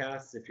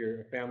broadcasts, if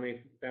you're a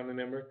family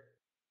member,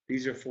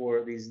 these are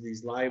for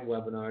these live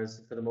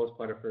webinars, for the most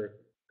part, are for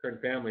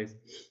current families.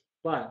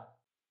 But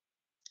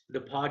the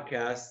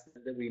podcasts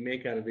that we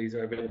make out of these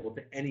are available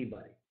to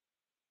anybody.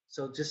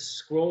 So just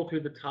scroll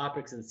through the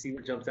topics and see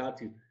what jumps out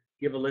to you.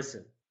 Give a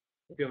listen.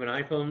 If you have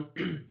an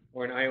iPhone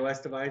or an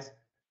iOS device,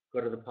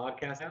 go to the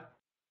podcast app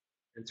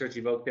and search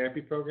Evoke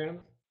Therapy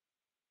Programs.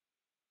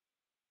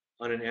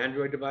 On an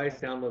Android device,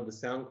 download the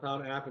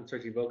SoundCloud app and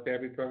search Evoke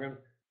Therapy Program.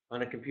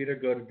 On a computer,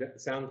 go to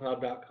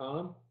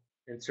soundcloud.com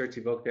and search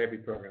Evoke Therapy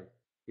Program.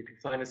 You can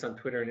find us on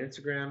Twitter and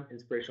Instagram,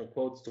 inspirational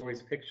quotes,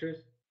 stories,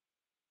 pictures.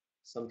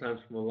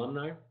 sometimes from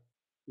alumni.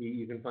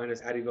 You can find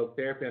us at Evoke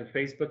Therapy on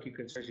Facebook. You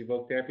can search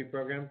Evoke Therapy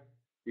Program.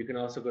 You can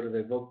also go to the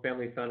Evoke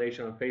Family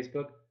Foundation on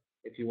Facebook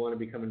if you want to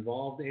become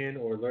involved in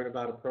or learn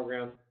about a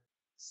program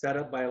set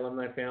up by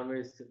alumni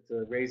families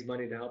to raise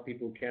money to help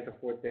people who can't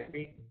afford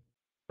therapy.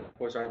 Of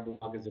course, our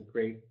blog is a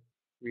great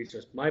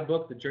resource. My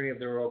book, The Journey of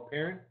the Rural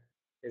Parent,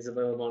 is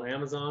available on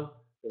Amazon.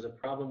 There's a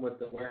problem with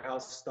the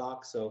warehouse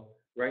stock, so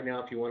right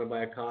now, if you want to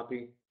buy a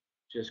copy,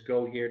 just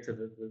go here to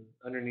the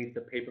underneath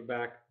the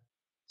paperback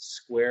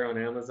square on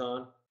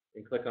Amazon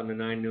and click on the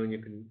 9 new, and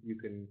you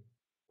can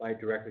buy it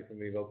directly from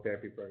the Evoke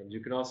Therapy programs. You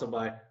can also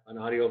buy an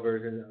audio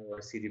version or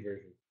a CD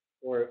version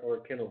or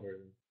a Kindle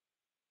version.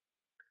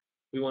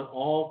 We want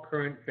all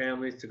current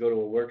families to go to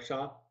a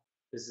workshop.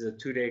 This is a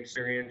 2-day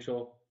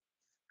experiential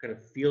kind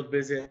of field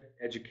visit,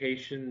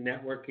 education,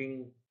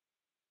 networking,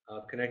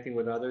 connecting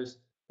with others.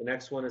 The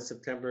next one is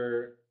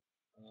September.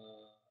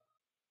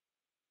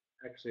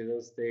 Actually,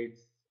 those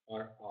dates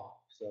are off.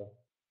 So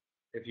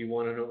if you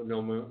want to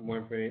know more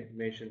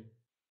information,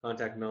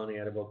 contact Melanie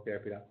at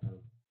evoketherapy.com.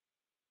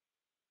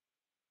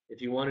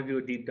 If you want to do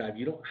a deep dive,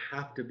 you don't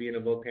have to be an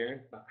Evoke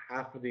parent. About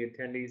half of the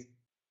attendees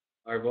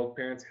are Evoke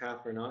parents,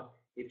 half are not.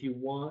 If you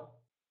want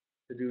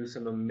to do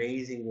some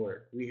amazing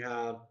work, we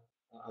have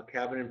a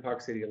cabin in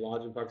Park City, a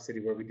lodge in Park City,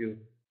 where we do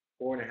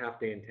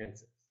 4.5-day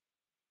intensives.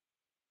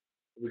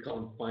 We call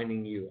them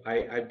Finding You.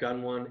 I've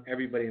done one.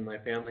 Everybody in my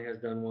family has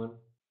done one.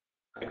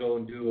 I go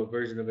and do a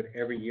version of it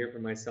every year for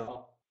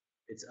myself.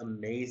 It's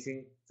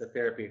amazing. It's a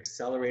therapy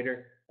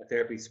accelerator, a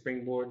therapy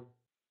springboard.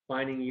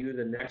 Finding You,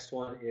 the next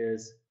one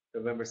is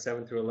November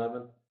 7th through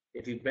 11th.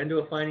 If you've been to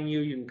a Finding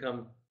You, you can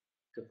come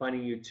to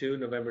Finding You 2,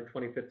 November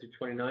 25th through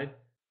 29th.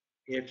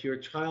 If your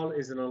child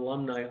is an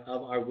alumni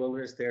of our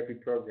wilderness therapy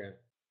program,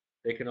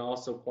 they can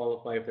also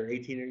qualify if they're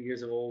 18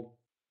 years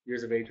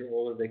of age or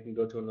older, they can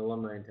go to an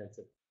alumni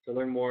intensive. To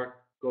learn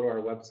more, go to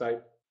our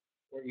website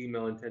or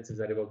email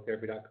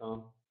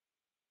intensives@evoketherapy.com.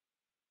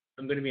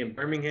 I'm going to be in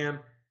Birmingham,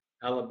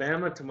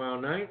 Alabama tomorrow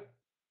night,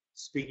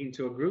 speaking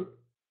to a group.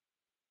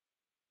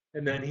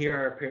 And then here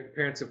are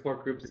parent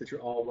support groups that you're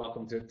all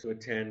welcome to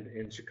attend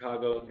in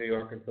Chicago, New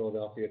York, and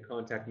Philadelphia.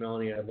 Contact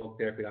Melanie at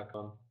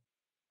evoketherapy.com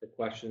for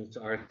questions, to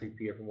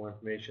RSVP, or for more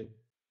information.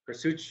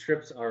 Pursuit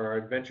trips are our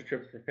adventure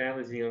trips for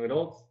families and young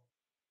adults.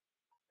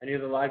 Any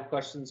of the live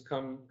questions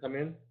come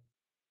in?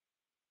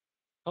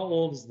 How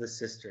old is the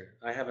sister?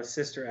 I have a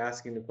sister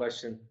asking the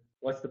question,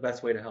 what's the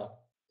best way to help?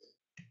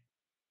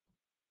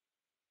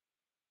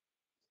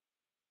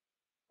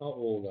 How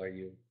old are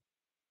you?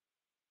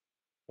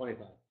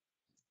 25.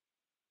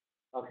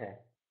 Okay.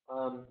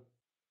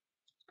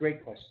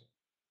 Great question.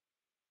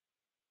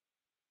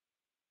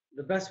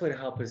 The best way to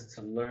help is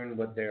to learn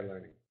what they're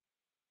learning,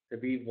 to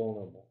be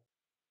vulnerable.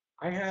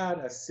 I had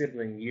a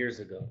sibling years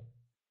ago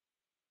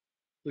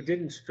who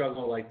didn't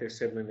struggle like their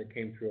sibling that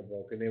came through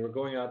Evoke, and they were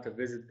going out to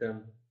visit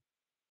them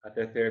at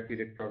their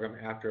therapeutic program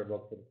after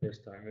Evoke for the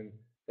first time. And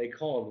they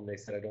called and they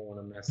said, I don't want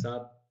to mess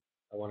up.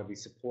 I want to be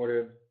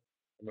supportive.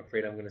 I'm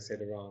afraid I'm going to say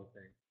the wrong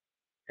thing.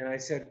 And I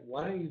said,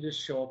 why don't you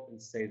just show up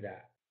and say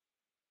that?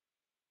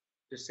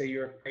 Just say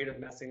you're afraid of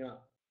messing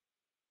up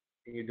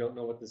and you don't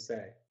know what to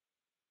say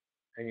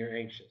and you're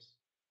anxious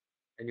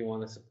and you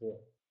want to support.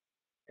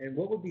 And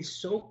what would be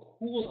so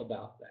cool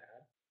about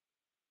that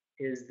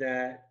is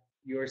that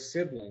your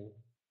sibling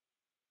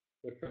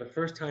would, for the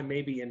first time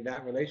maybe in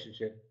that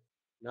relationship,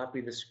 not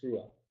be the screw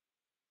up.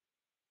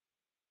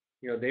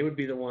 They would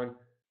be the one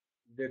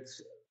that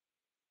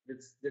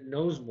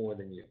knows more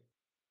than you,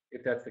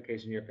 if that's the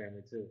case in your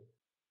family too.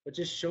 But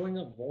just showing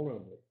up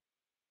vulnerably.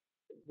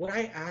 What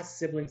I ask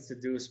siblings to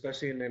do,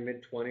 especially in their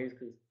mid-20s,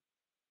 because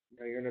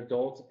you're an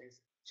adult, is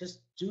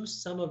just do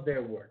some of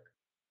their work.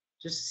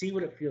 Just see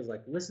what it feels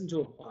like. Listen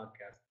to a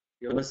podcast.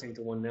 You're listening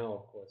to one now,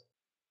 of course.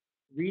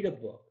 Read a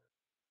book.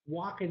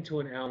 Walk into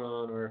an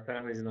Al-Anon or a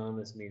Families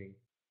Anonymous meeting,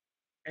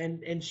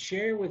 and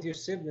share with your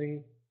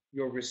sibling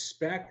your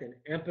respect and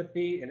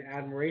empathy and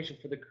admiration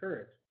for the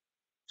courage.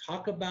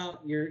 Talk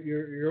about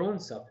your own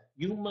self.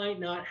 You might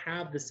not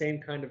have the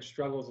same kind of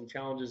struggles and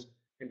challenges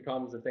and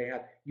problems that they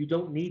have. You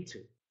don't need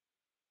to.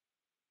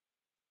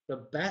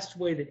 The best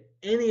way that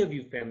any of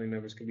you family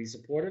members can be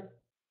supportive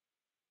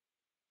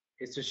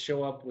is to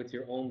show up with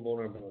your own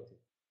vulnerability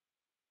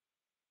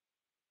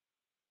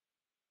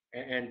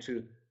and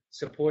to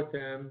support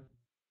them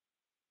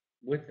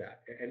with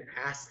that and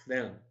ask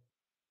them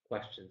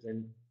questions.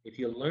 And if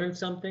you learn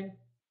something,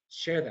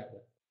 share that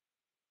with them.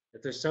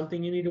 If there's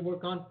something you need to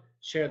work on,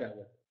 share that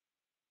with them.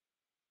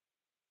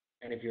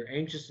 And if you're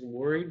anxious and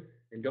worried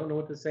and don't know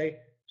what to say,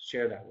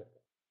 share that with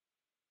them.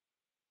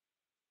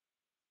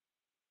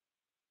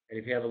 And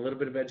if you have a little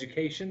bit of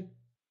education,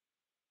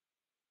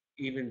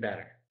 even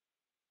better.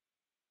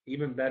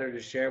 Even better to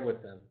share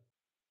with them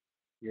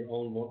your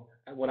own.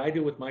 What I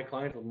do with my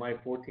clients, with my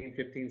 14,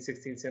 15,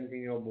 16,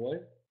 17-year-old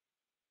boys,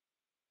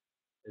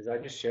 is I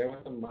just share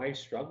with them my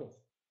struggles.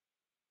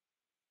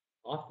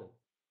 Often.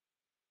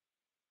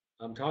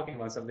 I'm talking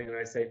about something and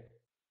I say,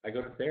 I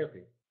go to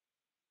therapy.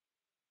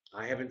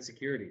 I have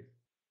insecurities.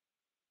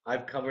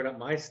 I've covered up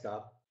my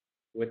stuff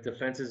with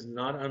defenses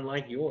not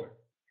unlike yours.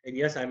 And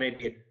yes, I may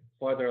be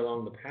farther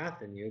along the path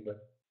than you, but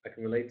I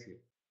can relate to you.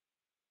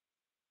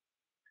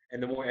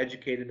 And the more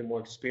educated, the more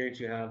experience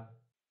you have,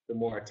 the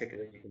more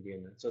articulate you can be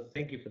in that. So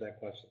thank you for that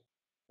question.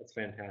 That's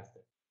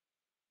fantastic.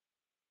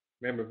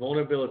 Remember,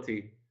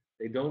 vulnerability,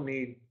 they don't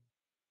need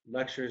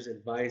lectures,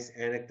 advice,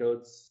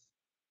 anecdotes,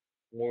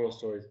 moral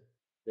stories.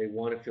 They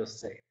want to feel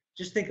safe.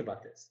 Just think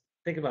about this.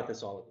 Think about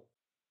this, all of you.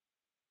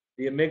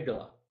 The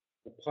amygdala,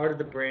 the part of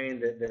the brain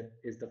that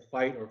is the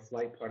fight or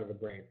flight part of the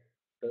brain,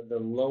 the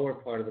lower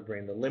part of the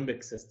brain, the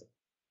limbic system.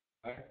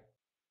 Right?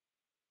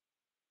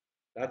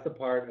 That's the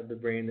part of the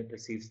brain that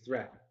perceives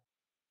threat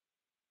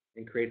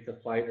and creates the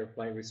fight or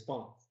flight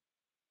response.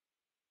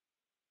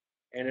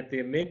 And if the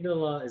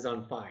amygdala is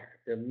on fire,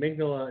 if the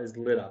amygdala is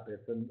lit up,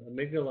 if the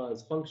amygdala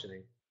is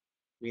functioning,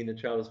 meaning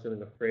the child is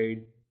feeling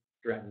afraid,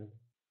 threatened,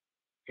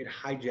 it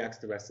hijacks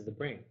the rest of the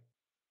brain.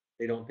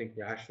 They don't think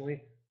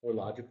rationally or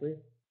logically.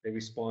 They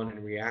respond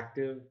in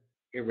reactive,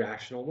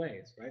 irrational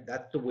ways, right?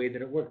 That's the way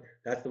that it works.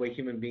 That's the way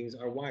human beings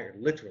are wired,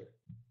 literally.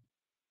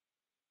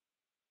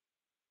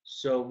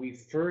 So we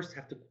first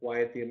have to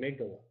quiet the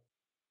amygdala.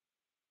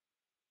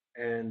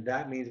 And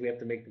that means we have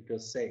to make them feel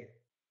safe.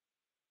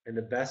 And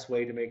the best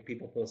way to make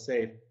people feel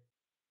safe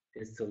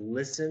is to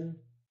listen,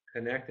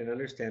 connect, and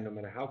understand no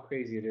matter how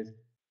crazy it is,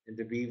 and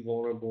to be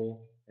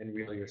vulnerable and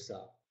real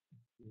yourself.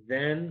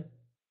 Then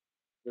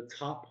the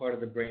top part of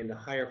the brain, the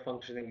higher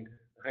functioning,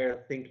 the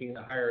higher thinking,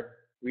 the higher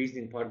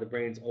reasoning part of the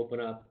brains open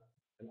up,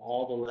 and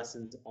all the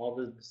lessons, all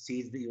the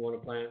seeds that you want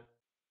to plant,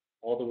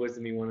 all the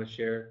wisdom you want to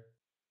share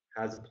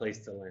has a place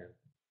to land.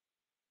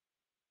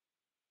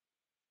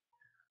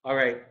 All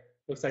right,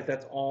 looks like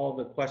that's all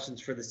the questions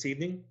for this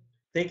evening.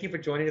 Thank you for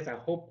joining us. I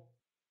hope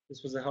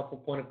this was a helpful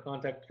point of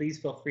contact. Please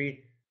feel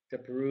free to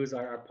peruse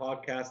our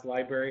podcast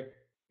library.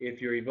 If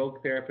your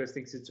Evoke therapist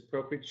thinks it's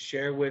appropriate,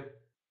 share with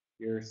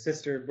your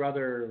sister,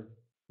 brother,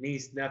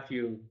 niece,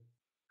 nephew,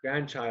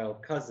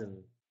 grandchild,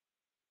 cousin.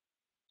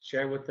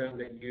 Share with them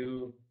that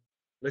you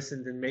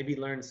listened and maybe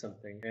learned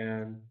something,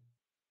 and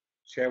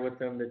share with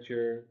them that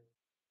you're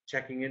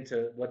checking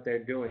into what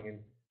they're doing, and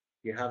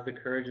you have the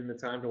courage and the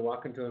time to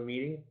walk into a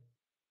meeting.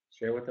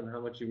 Share with them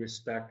how much you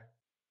respect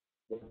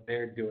what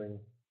they're doing,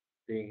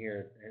 being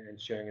here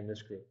and sharing in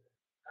this group.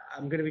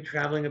 I'm going to be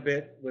traveling a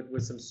bit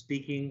with some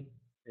speaking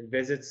and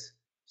visits.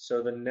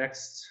 So the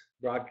next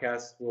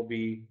broadcast will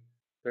be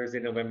Thursday,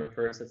 November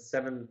 1st at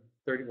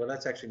 7:30. Well,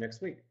 that's actually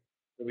next week.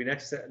 It'll be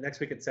next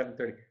week at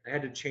 7:30. I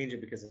had to change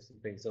it because of some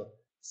things. So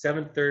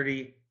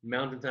 7:30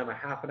 Mountain Time, a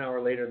half an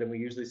hour later than we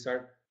usually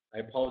start. I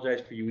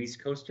apologize for you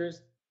East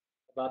Coasters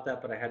about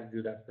that, but I had to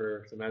do that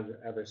for some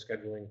other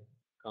scheduling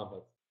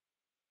conflicts.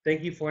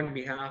 Thank you for on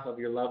behalf of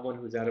your loved one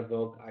who's out of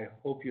Vogue. I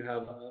hope you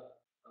have a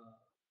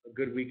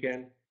good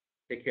weekend.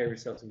 Take care of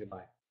yourselves and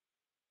goodbye.